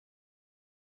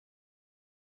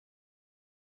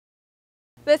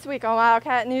This week on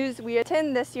Wildcat News, we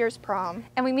attend this year's prom.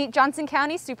 And we meet Johnston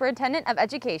County Superintendent of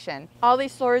Education. All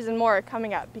these stories and more are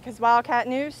coming up because Wildcat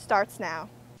News starts now.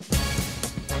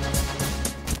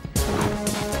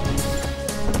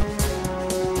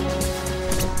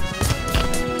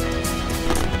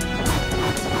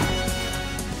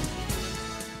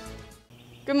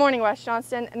 Good morning, West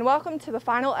Johnston, and welcome to the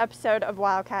final episode of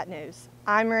Wildcat News.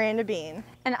 I'm Miranda Bean.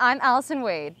 And I'm Allison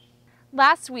Wade.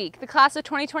 Last week, the class of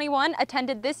 2021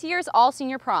 attended this year's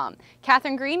all-senior prom.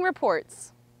 Catherine Green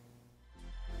reports.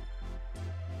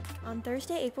 On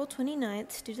Thursday, April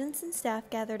 29th, students and staff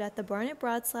gathered at the Barnett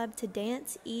Broadslab to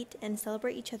dance, eat, and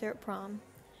celebrate each other at prom.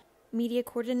 Media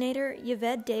coordinator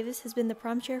Yvette Davis has been the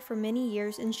prom chair for many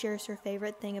years and shares her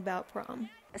favorite thing about prom.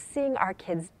 Seeing our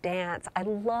kids dance, I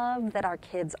love that our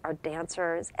kids are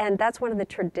dancers, and that's one of the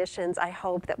traditions I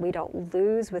hope that we don't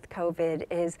lose with COVID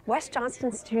is West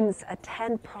Johnston students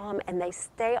attend prom and they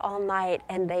stay all night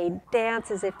and they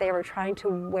dance as if they were trying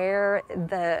to wear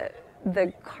the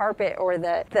carpet or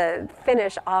the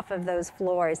finish off of those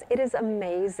floors. It is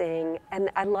amazing, and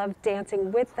I love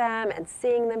dancing with them and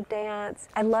seeing them dance.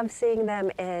 I love seeing them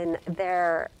in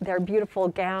their beautiful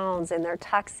gowns and their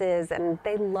tuxes, and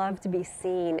they love to be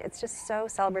seen. It's just so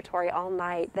celebratory all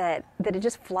night that it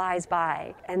just flies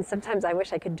by, and sometimes I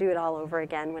wish I could do it all over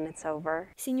again when it's over.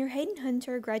 Senior Hayden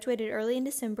Hunter graduated early in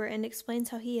December and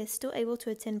explains how he is still able to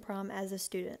attend prom as a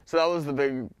student. So that was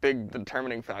the big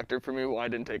determining factor for me why I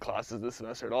didn't take classes this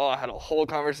semester at all. I had a whole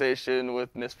conversation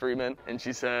with Miss Freeman, and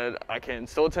she said I can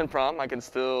still attend prom, I can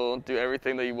still do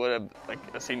everything that you would have, like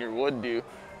a senior would do,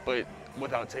 but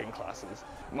without taking classes.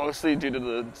 Mostly due to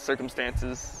the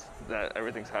circumstances that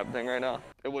everything's happening right now.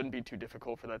 It wouldn't be too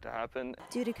difficult for that to happen.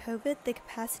 Due to COVID, the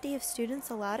capacity of students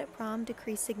allowed at prom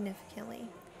decreased significantly.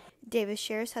 Davis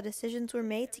shares how decisions were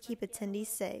made to keep attendees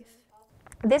safe.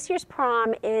 This year's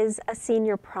prom is a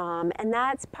senior prom, and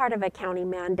that's part of a county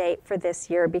mandate for this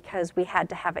year because we had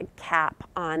to have a cap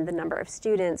on the number of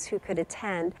students who could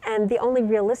attend, and the only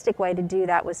realistic way to do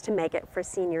that was to make it for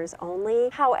seniors only.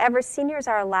 However, seniors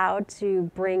are allowed to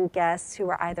bring guests who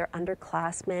are either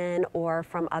underclassmen or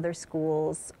from other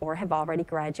schools or have already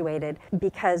graduated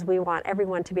because we want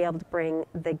everyone to be able to bring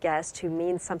the guest who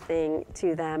means something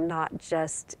to them, not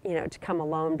just, to come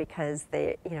alone because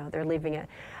they're leaving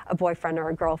a boyfriend or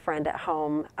a girlfriend at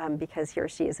home because he or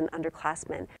she is an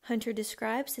underclassman. Hunter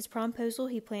describes his promposal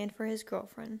he planned for his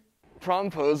girlfriend.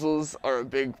 Promposals are a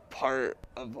big part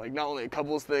of not only a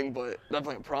couples thing, but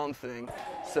definitely a prom thing.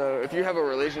 So if you have a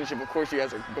relationship, of course you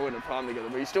guys are going to prom together,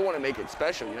 but you still want to make it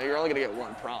special. You're only going to get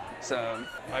one prom. So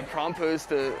I promposed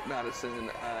to Madison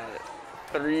at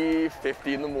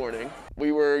 3:50 in the morning.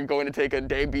 We were going to take a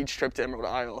day beach trip to Emerald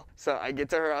Isle. So I get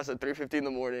to her house at 3:50 in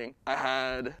the morning. I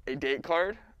had a date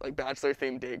card, bachelor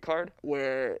themed date card,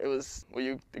 where it was, will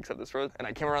you accept this rose? And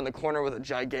I came around the corner with a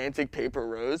gigantic paper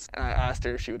rose, and I asked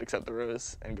her if she would accept the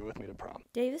rose and go with me to prom.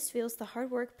 Davis feels the hard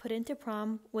work put into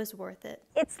prom was worth it.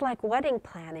 It's like wedding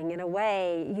planning in a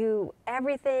way.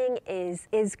 Everything is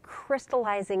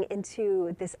crystallizing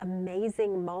into this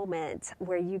amazing moment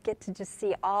where you get to just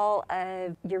see all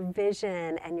of your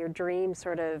vision and your dreams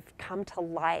sort of come to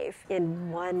life in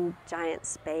one giant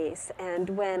space. And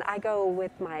when I go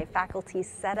with my faculty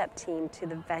setup team to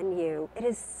the venue, it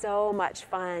is so much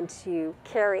fun to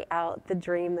carry out the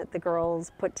dream that the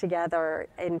girls put together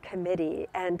in committee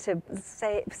and to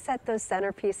set those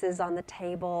centerpieces on the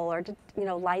table or to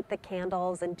light the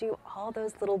candles and do all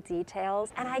those little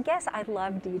details. And I guess I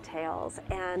love details,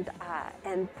 and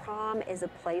prom is a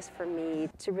place for me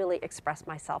to really express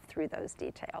myself through those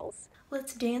details.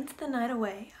 Let's dance the night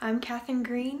away. I'm Catherine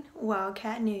Green,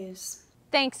 Wildcat News.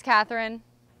 Thanks, Catherine.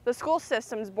 The school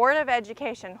system's Board of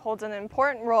Education holds an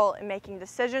important role in making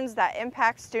decisions that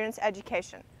impact students'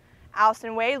 education.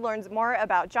 Allison Wade learns more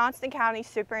about Johnston County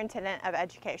Superintendent of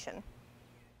Education.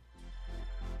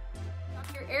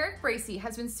 Dr. Eric Bracey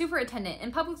has been superintendent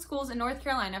in public schools in North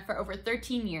Carolina for over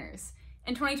 13 years.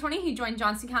 In 2020, he joined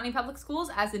Johnston County Public Schools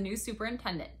as the new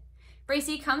superintendent.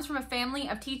 Bracey comes from a family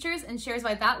of teachers and shares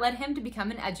why that led him to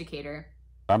become an educator.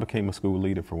 I became a school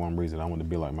leader for one reason. I wanted to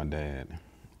be like my dad.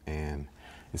 And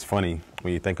it's funny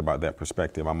when you think about that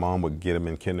perspective. My mom would get him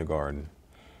in kindergarten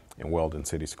in Weldon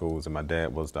City Schools, and my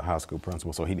dad was the high school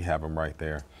principal, so he'd have him right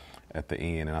there at the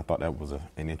end. And I thought that was an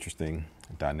interesting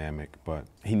dynamic. But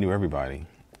he knew everybody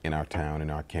in our town, in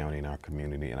our county, in our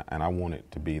community, and I wanted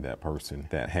to be that person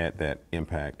that had that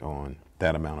impact on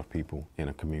that amount of people in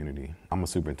a community. I'm a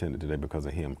superintendent today because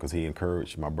of him, because he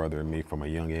encouraged my brother and me from a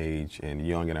young age and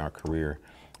young in our career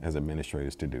as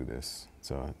administrators to do this.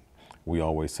 So we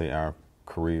always say our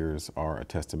careers are a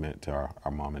testament to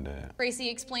our mom and dad. Bracy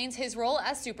explains his role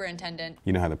as superintendent.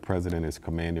 You know how the president is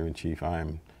commander-in-chief? I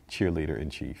am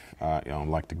cheerleader-in-chief. I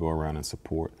like to go around and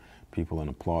support people and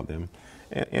applaud them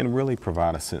and really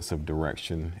provide a sense of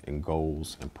direction and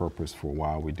goals and purpose for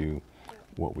why we do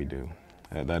what we do.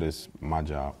 That is my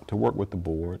job, to work with the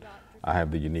board. I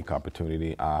have the unique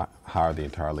opportunity. I hire the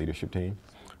entire leadership team.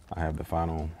 I have the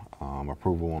final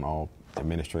approval on all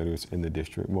administrators in the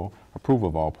district. Well, approval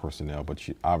of all personnel, but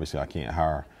obviously I can't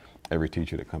hire every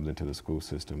teacher that comes into the school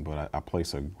system, but I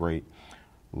place a great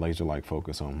laser-like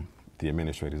focus on the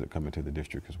administrators that come into the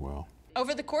district as well.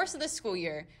 Over the course of the school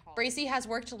year, Bracy has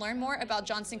worked to learn more about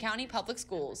Johnston County Public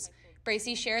Schools.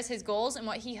 Bracy shares his goals and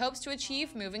what he hopes to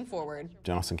achieve moving forward.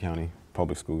 Johnston County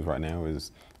Public Schools right now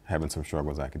is having some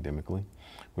struggles academically.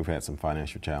 We've had some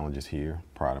financial challenges here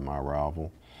prior to my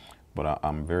arrival, but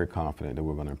I'm very confident that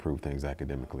we're going to improve things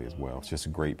academically as well. It's just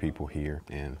great people here,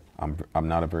 and I'm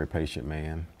not a very patient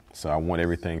man, so I want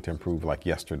everything to improve like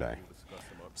yesterday.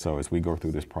 So as we go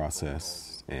through this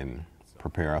process and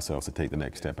prepare ourselves to take the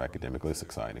next step academically, it's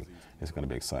exciting. It's going to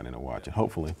be exciting to watch, and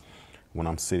hopefully when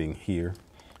I'm sitting here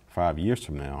 5 years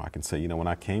from now, I can say, you know, when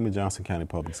I came to Johnston County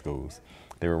Public Schools,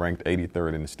 they were ranked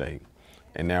 83rd in the state,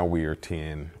 and now we are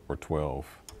 10 or 12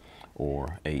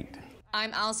 or 8.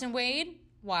 I'm Allison Wade,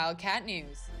 Wildcat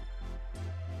News.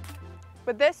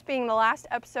 With this being the last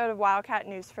episode of Wildcat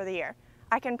News for the year,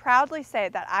 I can proudly say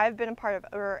that I've been a part of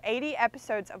over 80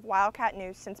 episodes of Wildcat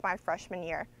News since my freshman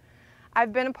year.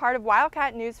 I've been a part of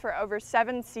Wildcat News for over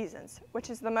 7 seasons, which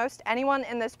is the most anyone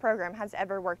in this program has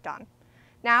ever worked on.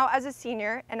 Now, as a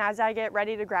senior, and as I get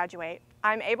ready to graduate,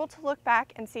 I'm able to look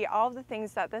back and see all of the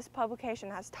things that this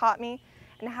publication has taught me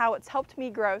and how it's helped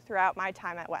me grow throughout my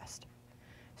time at West.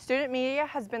 Student media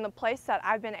has been the place that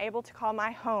I've been able to call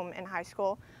my home in high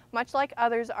school, much like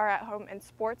others are at home in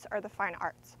sports or the fine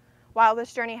arts. While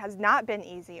this journey has not been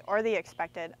easy or the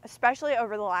expected, especially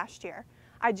over the last year,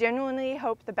 I genuinely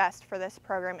hope the best for this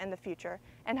program in the future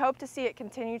and hope to see it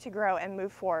continue to grow and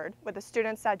move forward with the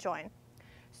students that join.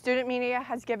 Student media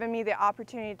has given me the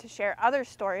opportunity to share other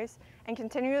stories and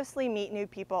continuously meet new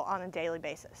people on a daily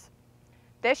basis.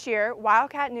 This year,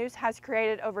 Wildcat News has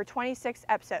created over 26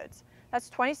 episodes. That's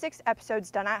 26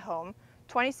 episodes done at home,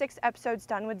 26 episodes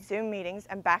done with Zoom meetings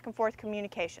and back and forth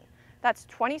communication. That's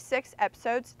 26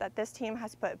 episodes that this team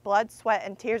has put blood, sweat,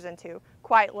 and tears into,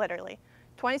 quite literally.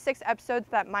 26 episodes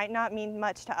that might not mean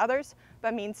much to others,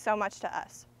 but mean so much to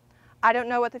us. I don't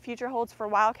know what the future holds for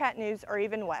Wildcat News or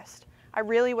even West. I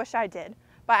really wish I did,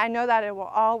 but I know that it will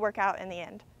all work out in the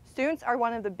end. Students are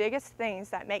one of the biggest things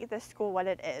that make this school what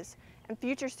it is, and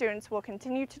future students will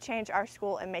continue to change our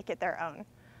school and make it their own.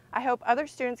 I hope other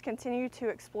students continue to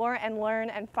explore and learn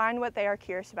and find what they are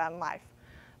curious about in life.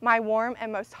 My warm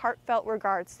and most heartfelt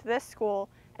regards to this school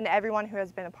and everyone who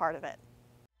has been a part of it.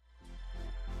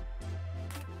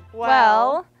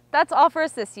 Well, that's all for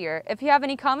us this year. If you have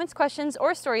any comments, questions,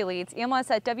 or story leads, email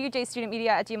us at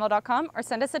wjstudentmedia@gmail.com or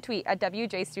send us a tweet at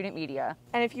wjstudentmedia.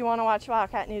 And if you want to watch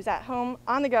Wildcat News at home,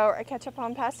 on the go, or catch up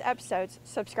on past episodes,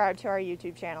 subscribe to our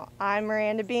YouTube channel. I'm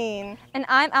Miranda Bean. And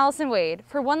I'm Allison Wade.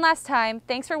 For one last time,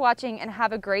 thanks for watching and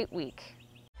have a great week.